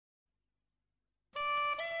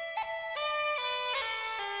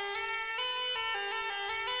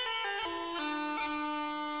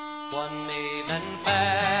One evening fair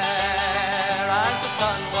as the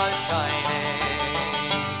sun was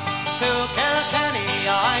shining, to Kilkenny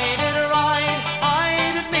I did ride.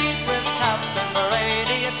 I did meet with Captain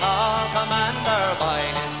Brady, a tall commander by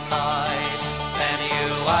his side. Then you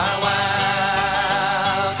are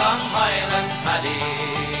welcome, Highland Paddy.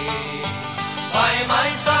 By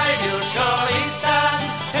my side you'll surely stand,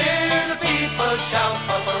 hear the people shout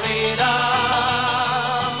for freedom.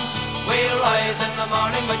 We'll rise in the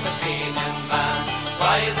morning with the Fenian band,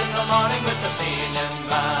 rise in the morning with the Fenian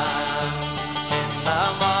band. In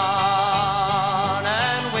the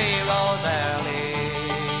morning we rose early,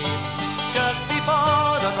 just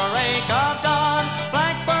before the break of dawn.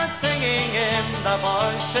 Blackbirds singing in the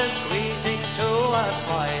bushes, greetings to a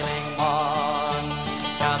smiling morn.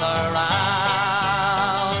 Gather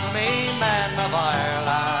round me, men of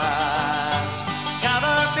Ireland,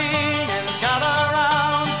 gather Fenians, gather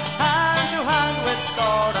round, hand to hand with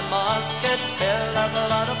sword and musket, spill the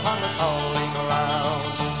blood upon this holy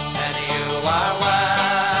ground. And you are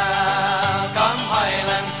welcome,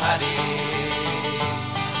 Highland Paddy.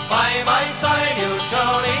 By my side you'll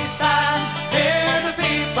surely stand, hear the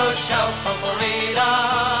people shout for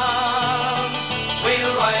freedom.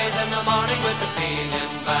 We'll rise in the morning with the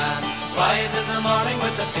Fenian band, rise in the morning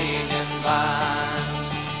with the Fenian band.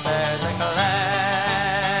 There's a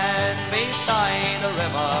glen beside the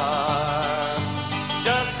river,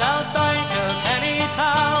 just outside Kilkenny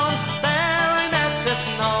town. There I met this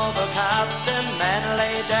noble captain, men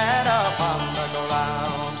lay dead upon the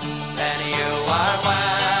ground. Then you are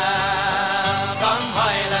welcome,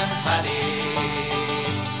 Highland Paddy.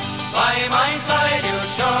 By my side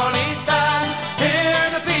you'll surely stand, hear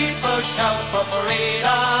the people shout for freedom.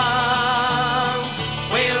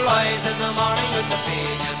 We'll rise in the morning with the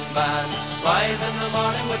Fenian band, rise in the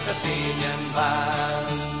morning with the Fenian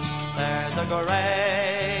band. There's a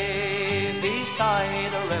grave beside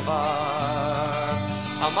the river,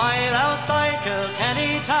 a mile outside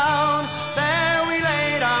Kilkenny town. There we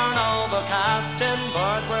laid our noble captain,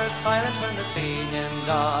 birds were silent when this Fenian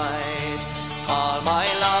died. All my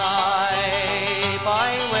life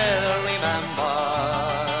I will remember,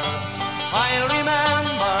 I'll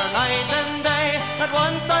remember night and day, that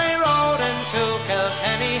once I rode into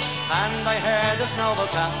Kilkenny and I heard this noble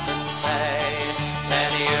captain say,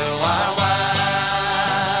 then you are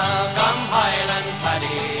welcome, Highland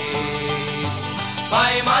Paddy.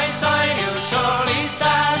 By my side you'll surely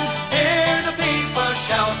stand, hear the people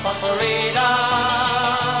shout for freedom.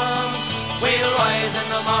 We'll rise in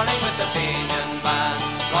the morning with the Fenian band,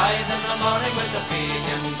 rise in the morning with the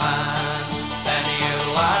Fenian band. Then you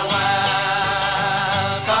are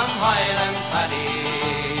welcome, Highland Paddy.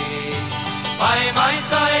 By my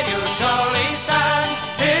side you'll surely stand,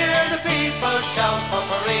 hear the people shout for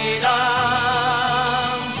freedom.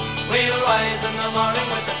 We'll rise in the morning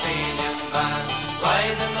with the